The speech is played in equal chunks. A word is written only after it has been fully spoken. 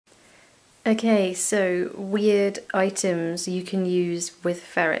Okay, so weird items you can use with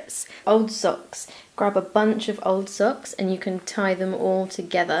ferrets. Old socks. Grab a bunch of old socks and you can tie them all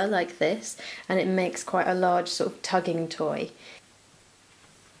together like this, and it makes quite a large sort of tugging toy.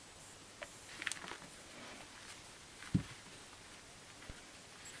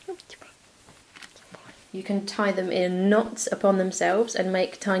 You can tie them in knots upon themselves and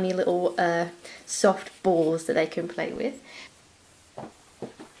make tiny little soft balls that they can play with.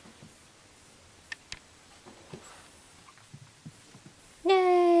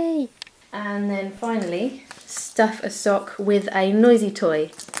 Yay! And then finally, stuff a sock with a noisy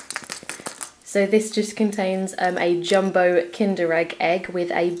toy. So this just contains a jumbo Kinder egg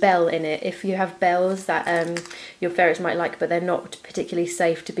with a bell in it. If you have bells that your ferrets might like but they're not particularly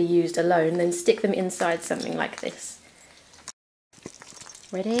safe to be used alone, then stick them inside something like this.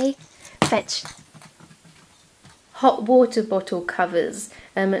 Ready? Fetch! Hot water bottle covers.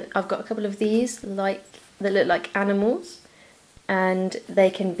 I've got a couple of these that look like animals, and they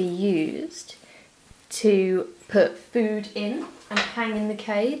can be used to put food in and hang in the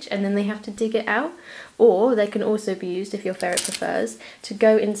cage, and then they have to dig it out. Or they can also be used, if your ferret prefers, to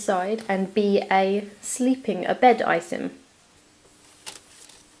go inside and be a bed item.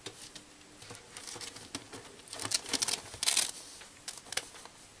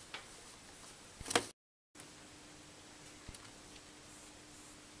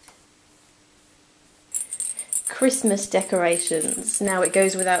 Christmas decorations. Now it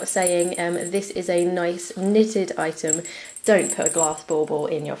goes without saying, this is a nice knitted item. Don't put a glass bauble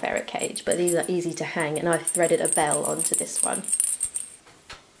in your ferret cage, but these are easy to hang, and I've threaded a bell onto this one.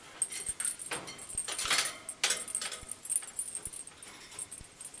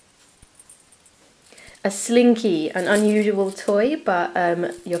 A slinky, an unusual toy, but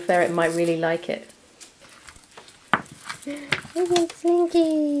your ferret might really like it.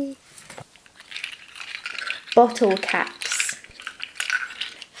 Slinky! Bottle caps.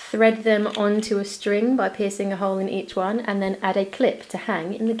 Thread them onto a string by piercing a hole in each one, and then add a clip to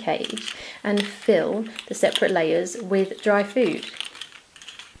hang in the cage and fill the separate layers with dry food.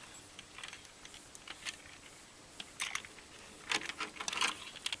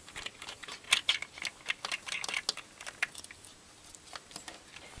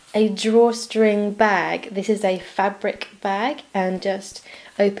 A drawstring bag. This is a fabric bag, and just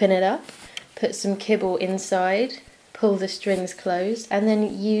open it up. Put some kibble inside, pull the strings closed, and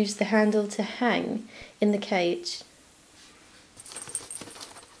then use the handle to hang in the cage.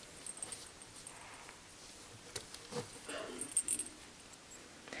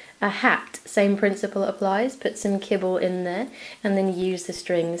 A hat, same principle applies. Put some kibble in there and then use the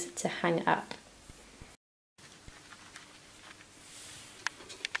strings to hang up.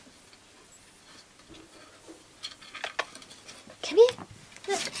 Come here,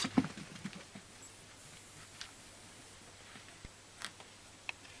 look.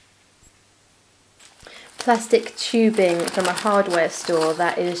 Plastic tubing from a hardware store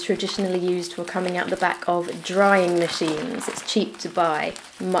that is traditionally used for coming out the back of drying machines. It's cheap to buy,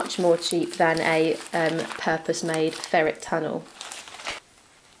 much more cheap than a purpose-made ferret tunnel.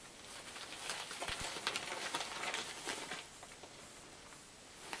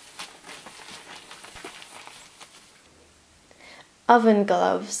 Oven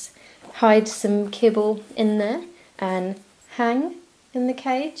gloves. Hide some kibble in there and hang in the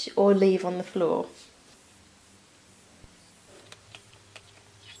cage or leave on the floor.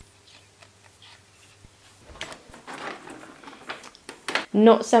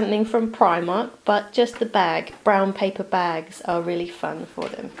 Not something from Primark, but just the bag. Brown paper bags are really fun for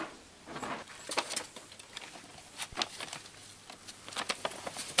them.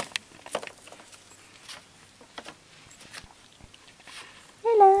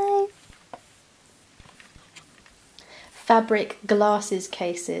 Hello! Fabric glasses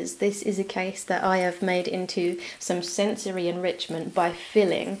cases. This is a case that I have made into some sensory enrichment by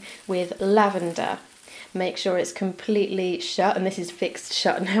filling with lavender. Make sure it's completely shut, and this is fixed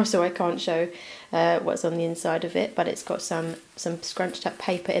shut now so I can't show what's on the inside of it, but it's got some scrunched up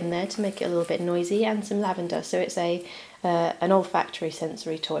paper in there to make it a little bit noisy, and some lavender, so it's an olfactory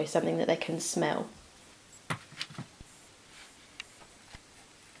sensory toy, something that they can smell.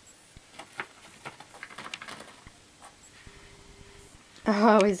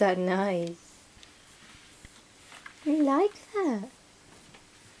 Oh, is that nice? You like that?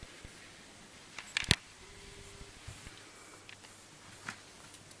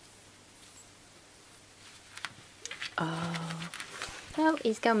 Oh,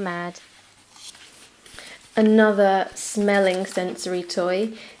 he's gone mad. Another smelling sensory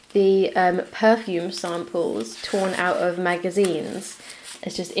toy, the perfume samples torn out of magazines.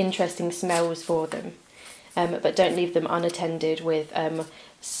 It's just interesting smells for them. But don't leave them unattended with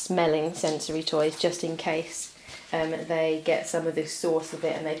smelling sensory toys, just in case they get some of the sauce of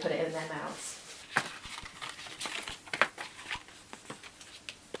it and they put it in their mouths.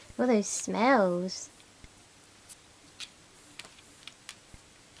 What are those smells?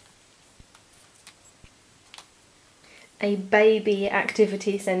 A baby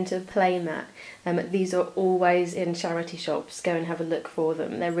activity centre playmat. These are always in charity shops. Go and have a look for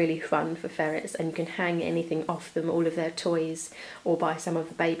them. They're really fun for ferrets, and you can hang anything off them, all of their toys, or buy some of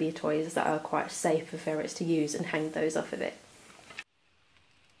the baby toys that are quite safe for ferrets to use and hang those off of it.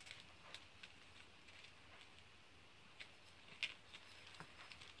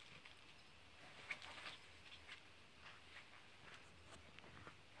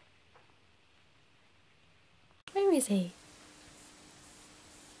 Where is he?